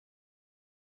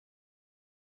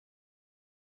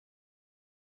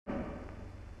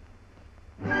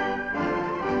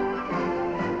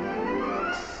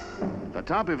The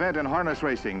top event in harness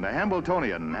racing, the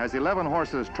Hambletonian, has 11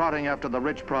 horses trotting after the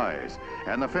rich prize.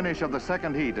 And the finish of the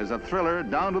second heat is a thriller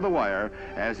down to the wire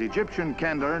as Egyptian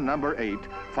Candor, number 8,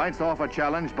 fights off a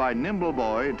challenge by Nimble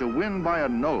Boy to win by a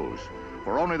nose.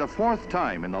 For only the 4th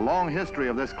time in the long history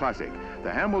of this classic,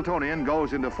 the Hambletonian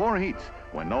goes into 4 heats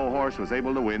when no horse was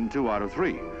able to win 2 out of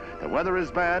 3. The weather is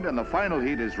bad and the final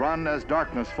heat is run as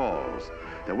darkness falls.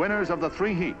 The winners of the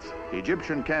 3 heats,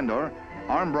 Egyptian Candor,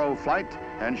 Armbro Flight,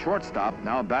 and Shortstop,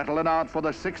 now battle it out for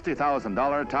the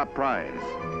 $60,000 top prize.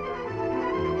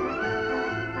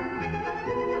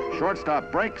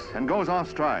 Shortstop breaks and goes off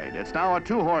stride. It's now a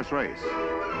 2-horse race.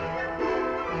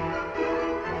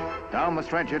 Down the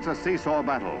stretch, it's a seesaw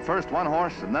battle. First one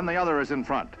horse, and then the other is in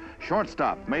front.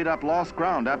 Shortstop made up lost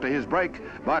ground after his break,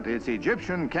 but it's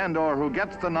Egyptian Candor who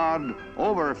gets the nod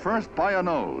over first by a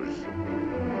nose.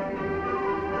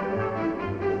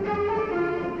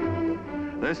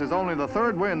 This is only the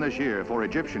 3rd win this year for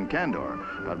Egyptian Candor,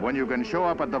 but when you can show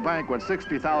up at the bank with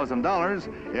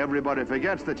 $60,000, everybody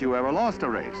forgets that you ever lost a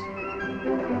race.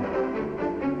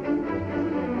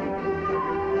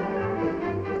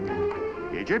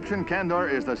 Egyptian Candor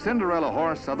is the Cinderella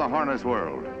horse of the harness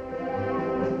world.